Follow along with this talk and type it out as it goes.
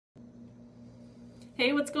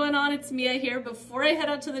Hey, what's going on? It's Mia here. Before I head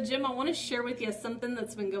out to the gym, I want to share with you something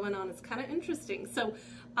that's been going on. It's kind of interesting. So,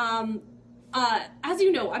 as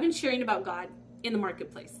you know, I've been sharing about God in the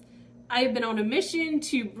marketplace. I've been on a mission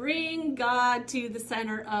to bring God to the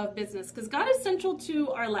center of business because God is central to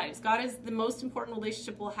our lives. God is the most important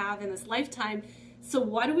relationship we'll have in this lifetime. So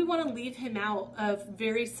why do we want to leave him out of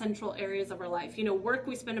very central areas of our life? You know, work,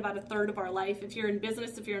 we spend about a third of our life. If you're in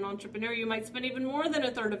business, if you're an entrepreneur, you might spend even more than a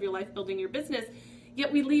third of your life building your business.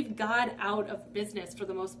 Yet we leave God out of business for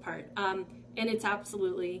the most part. And it's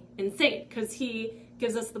absolutely insane because he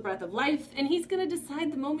gives us the breath of life, and he's going to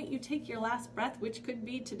decide the moment you take your last breath, which could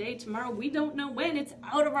be today, tomorrow. We don't know when. It's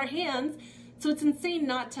out of our hands. So it's insane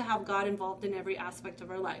not to have God involved in every aspect of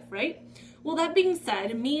our life, right? Well, that being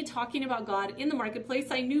said, me talking about God in the marketplace,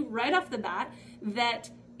 I knew right off the bat that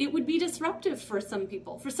it would be disruptive for some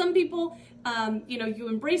people. For some people, you know, you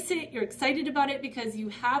embrace it, you're excited about it because you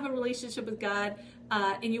have a relationship with God,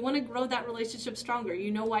 and you want to grow that relationship stronger.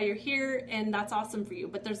 You know why you're here, and that's awesome for you.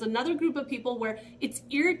 But there's another group of people where it's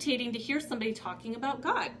irritating to hear somebody talking about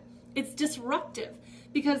God. It's disruptive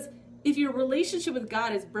because if your relationship with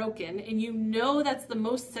God is broken and you know that's the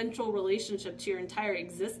most central relationship to your entire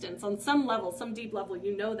existence on some level, some deep level,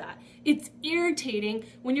 you know that, it's irritating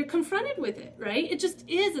when you're confronted with it, right? It just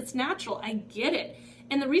is. It's natural. I get it.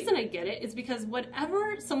 And the reason I get it is because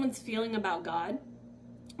whatever someone's feeling about God,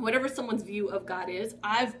 whatever someone's view of God is,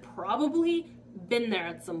 I've probably been there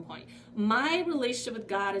at some point. My relationship with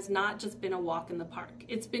God has not just been a walk in the park.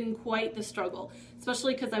 It's been quite the struggle,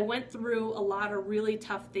 especially because I went through a lot of really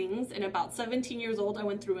tough things. And about 17 years old, I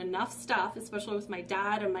went through enough stuff, especially with my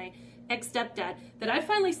dad and my ex-stepdad, that I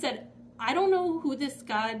finally said, I don't know who this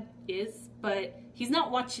God is, but he's not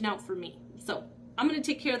watching out for me. So I'm going to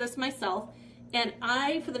take care of this myself. And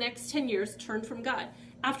I, for the next 10 years, turned from God.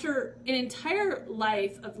 After an entire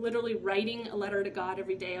life of literally writing a letter to God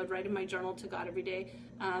every day, I would write in my journal to God every day.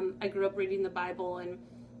 I grew up reading the Bible and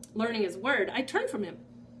learning his word. I turned from him.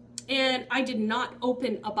 And I did not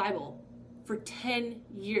open a Bible for 10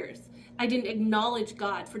 years. I didn't acknowledge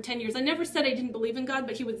God for 10 years. I never said I didn't believe in God,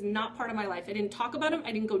 but he was not part of my life. I didn't talk about him.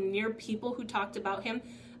 I didn't go near people who talked about him.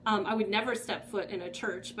 I would never step foot in a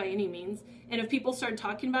church by any means. And if people started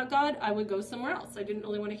talking about God, I would go somewhere else. I didn't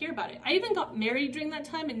really want to hear about it. I even got married during that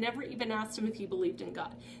time and never even asked him if he believed in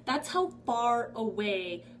God. That's how far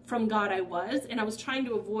away from God I was. And I was trying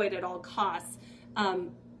to avoid at all costs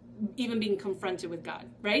even being confronted with God,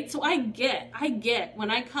 right? So I get when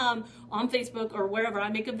I come on Facebook or wherever, I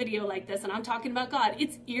make a video like this and I'm talking about God,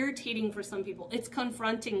 it's irritating for some people. It's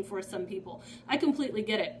confronting for some people. I completely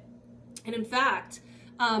get it. And in fact,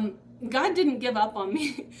 God didn't give up on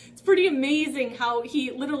me. It's pretty amazing how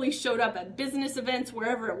he literally showed up at business events,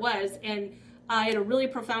 wherever it was. And I had a really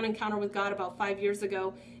profound encounter with God about 5 years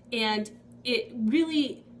ago. And it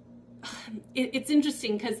really, it's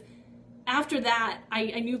interesting because after that,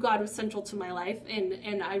 I knew God was central to my life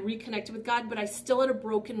and I reconnected with God, but I still had a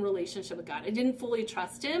broken relationship with God. I didn't fully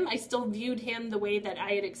trust him. I still viewed him the way that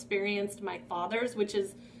I had experienced my fathers, which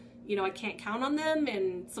is, you know, I can't count on them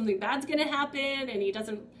and something bad's going to happen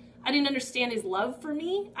and I didn't understand his love for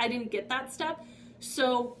me. I didn't get that step.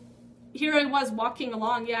 So here I was walking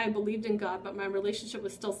along. Yeah, I believed in God, but my relationship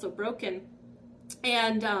was still so broken.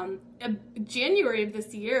 And January of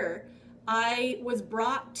this year, I was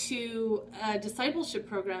brought to a discipleship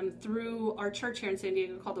program through our church here in San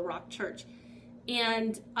Diego called the Rock Church.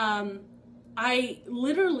 And I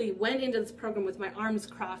literally went into this program with my arms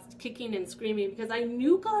crossed, kicking and screaming because I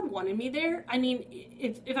knew God wanted me there. I mean,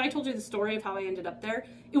 if I told you the story of how I ended up there,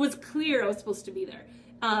 it was clear I was supposed to be there.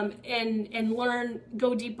 And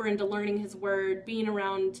go deeper into learning his word, being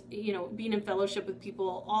around, you know, being in fellowship with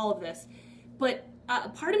people, all of this. But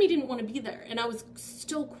part of me didn't want to be there. And I was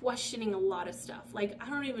still questioning a lot of stuff. Like, I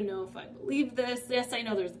don't even know if I believe this. Yes, I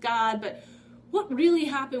know there's God, but what really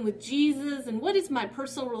happened with Jesus and what is my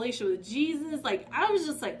personal relationship with Jesus? Like, I was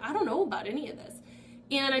just like, I don't know about any of this.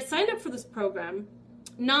 And I signed up for this program,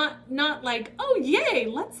 not like, oh, yay,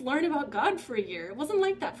 let's learn about God for a year. It wasn't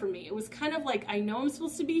like that for me. It was kind of like, I know I'm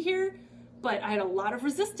supposed to be here, but I had a lot of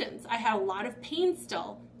resistance. I had a lot of pain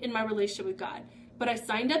still in my relationship with God. But I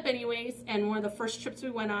signed up anyways, and one of the first trips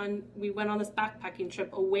we went on this backpacking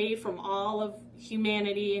trip away from all of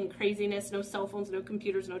humanity and craziness, no cell phones, no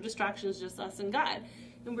computers, no distractions, just us and God.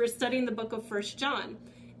 And we were studying the book of 1 John.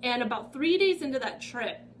 And about 3 days into that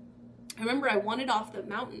trip, I remember I wanted off the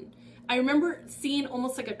mountain. I remember seeing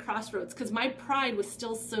almost like a crossroads because my pride was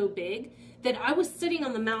still so big that I was sitting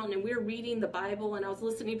on the mountain and we were reading the Bible and I was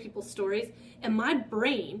listening to people's stories, and my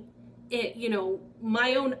brain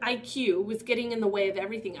my own IQ was getting in the way of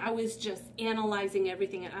everything. I was just analyzing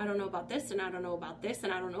everything. And I don't know about this, and I don't know about this,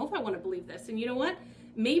 and I don't know if I want to believe this. And you know what?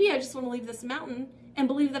 Maybe I just want to leave this mountain and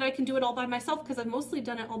believe that I can do it all by myself, because I've mostly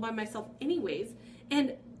done it all by myself anyways.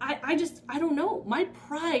 And I don't know. My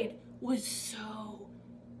pride was so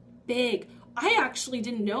big. I actually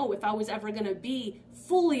didn't know if I was ever going to be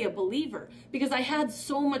fully a believer, because I had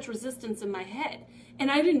so much resistance in my head. And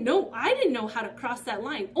I didn't know how to cross that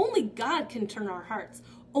line. Only God can turn our hearts.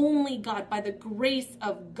 Only God, by the grace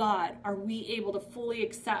of God, are we able to fully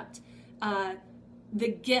accept the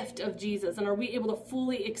gift of Jesus, and are we able to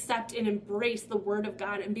fully accept and embrace the Word of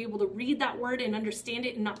God and be able to read that Word and understand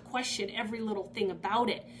it and not question every little thing about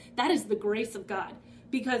it. That is the grace of God,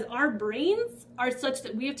 because our brains are such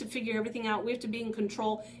that we have to figure everything out. We have to be in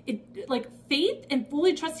control. Like faith and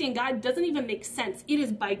fully trusting in God doesn't even make sense. It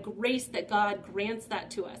is by grace that God grants that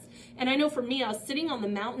to us. And I know for me, I was sitting on the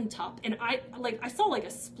mountaintop, and I saw like a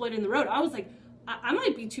split in the road. I was like, I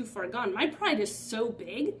might be too far gone. My pride is so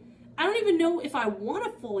big. I don't even know if I want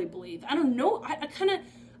to fully believe. I don't know. I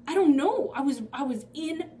don't know. I was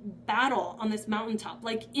in battle on this mountaintop,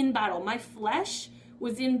 like in battle. My flesh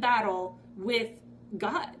was in battle with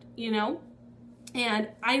God, and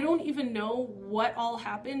I don't even know what all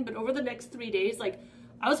happened, but over the next 3 days, like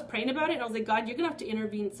I was praying about it, and I was like, God, you're gonna have to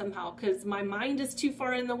intervene somehow, because my mind is too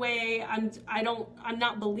far in the way. I'm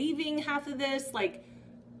not believing half of this. Like,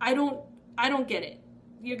 I don't get it.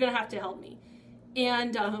 You're gonna have to help me.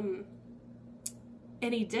 And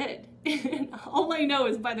he did. And all I know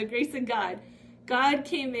is by the grace of God, God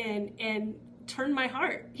came in and turned my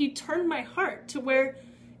heart. He turned my heart to where,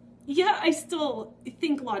 yeah, I still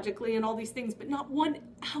think logically and all these things, but not 1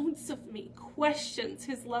 ounce of me questions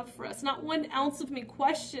his love for us. Not 1 ounce of me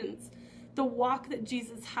questions the walk that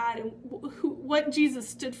Jesus had and what Jesus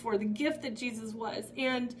stood for, the gift that Jesus was,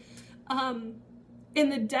 and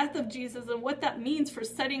the death of Jesus and what that means for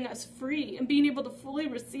setting us free and being able to fully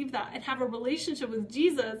receive that and have a relationship with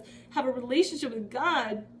Jesus, have a relationship with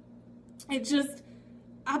God. It just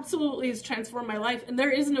absolutely has transformed my life, and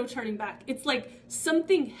there is no turning back. It's like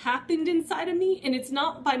something happened inside of me, and it's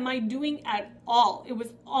not by my doing at all. It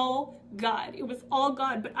was all God. It was all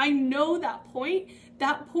God. But I know that point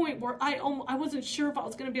where I wasn't sure if I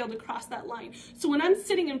was going to be able to cross that line. So when I'm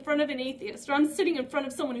sitting in front of an atheist, or I'm sitting in front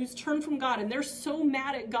of someone who's turned from God and they're so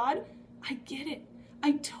mad at God, I get it.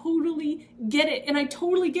 I totally get it. And I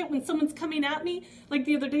totally get when someone's coming at me. Like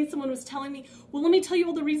the other day, someone was telling me, well, let me tell you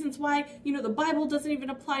all the reasons why, the Bible doesn't even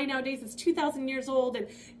apply nowadays. It's 2,000 years old.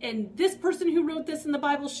 And this person who wrote this in the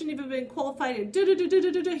Bible shouldn't have been qualified. And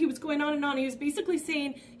he was going on and on. He was basically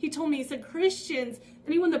saying, he said, Christians,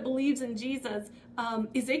 anyone that believes in Jesus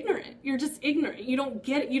is ignorant. You're just ignorant. You don't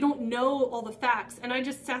get it. You don't know all the facts. And I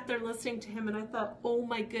just sat there listening to him, and I thought, oh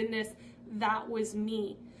my goodness, that was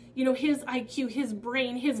me. His IQ, his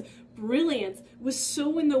brain, his brilliance was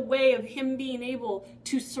so in the way of him being able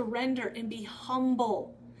to surrender and be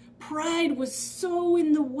humble. Pride was so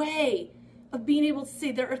in the way of being able to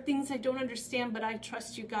say, there are things I don't understand, but I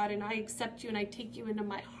trust you, God, and I accept you, and I take you into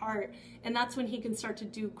my heart. And that's when he can start to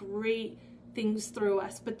do great things through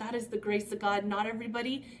us. But that is the grace of God. Not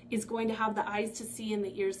everybody is going to have the eyes to see and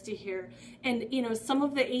the ears to hear. And, some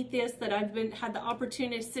of the atheists that I've had the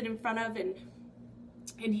opportunity to sit in front of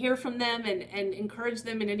and hear from them and encourage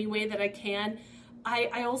them in any way that I can,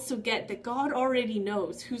 I also get that God already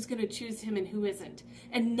knows who's going to choose him and who isn't.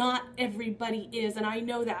 And not everybody is. And I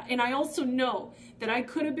know that. And I also know that I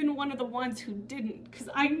could have been one of the ones who didn't. Because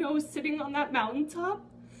I know sitting on that mountaintop,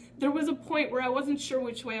 there was a point where I wasn't sure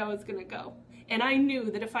which way I was going to go. And I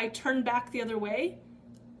knew that if I turned back the other way,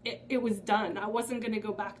 it was done. I wasn't going to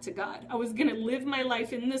go back to God. I was going to live my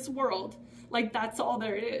life in this world like that's all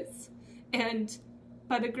there is. And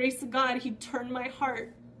by the grace of God, he turned my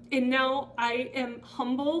heart. And now I am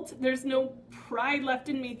humbled. There's no pride left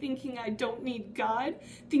in me thinking I don't need God,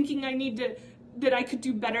 thinking that I could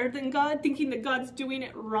do better than God, thinking that God's doing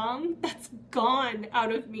it wrong. That's gone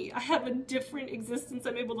out of me. I have a different existence.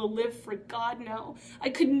 I'm able to live for God now. I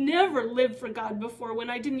could never live for God before, when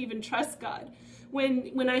I didn't even trust God.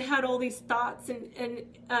 When I had all these thoughts and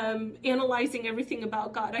analyzing everything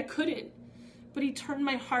about God, I couldn't. But he turned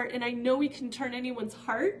my heart, and I know he can turn anyone's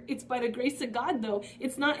heart. It's by the grace of God, though.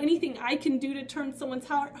 It's not anything I can do to turn someone's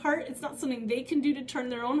heart. It's not something they can do to turn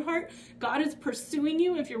their own heart. God is pursuing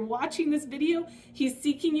you. If you're watching this video, he's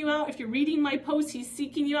seeking you out. If you're reading my posts, he's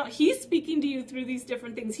seeking you out. He's speaking to you through these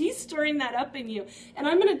different things. He's stirring that up in you. And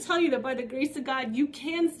I'm going to tell you that by the grace of God, you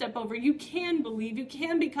can step over. You can believe. You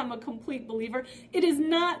can become a complete believer. It is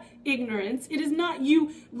not ignorance. It is not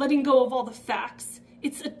you letting go of all the facts.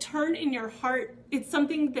 It's a turn in your heart. It's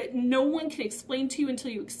something that no one can explain to you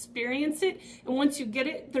until you experience it. And once you get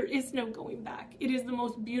it, there is no going back. It is the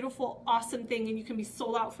most beautiful, awesome thing, and you can be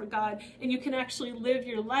sold out for God, and you can actually live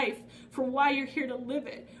your life for why you're here to live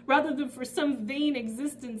it, rather than for some vain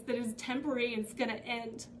existence that is temporary and it's going to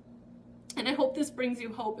end. And I hope this brings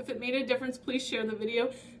you hope. If it made a difference, please share the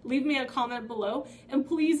video. Leave me a comment below. And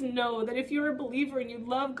please know that if you're a believer and you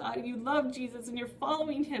love God and you love Jesus and you're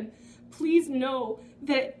following him, please know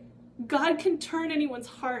that God can turn anyone's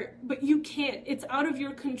heart, but you can't. It's out of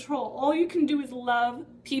your control. All you can do is love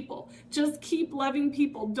people. Just keep loving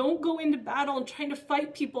people. Don't go into battle and trying to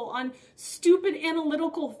fight people on stupid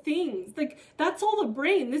analytical things. Like, that's all the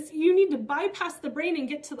brain. You need to bypass the brain and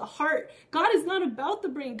get to the heart. God is not about the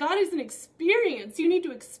brain. God is an experience. You need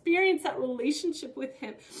to experience that relationship with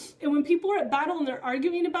him. And when people are at battle and they're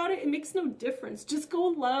arguing about it, it makes no difference. Just go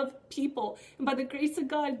love people. And by the grace of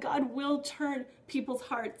God, God will turn people's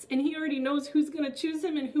hearts, and he already knows who's going to choose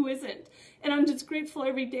him and who isn't. And I'm just grateful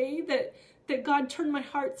every day that God turned my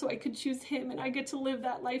heart so I could choose him, and I get to live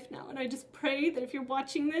that life now. And I just pray that if you're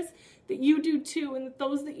watching this, that you do too, and that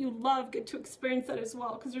those that you love get to experience that as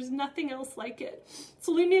well, because there's nothing else like it.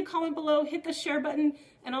 So leave me a comment below, hit the share button,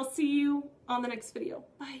 and I'll see you on the next video.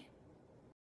 Bye.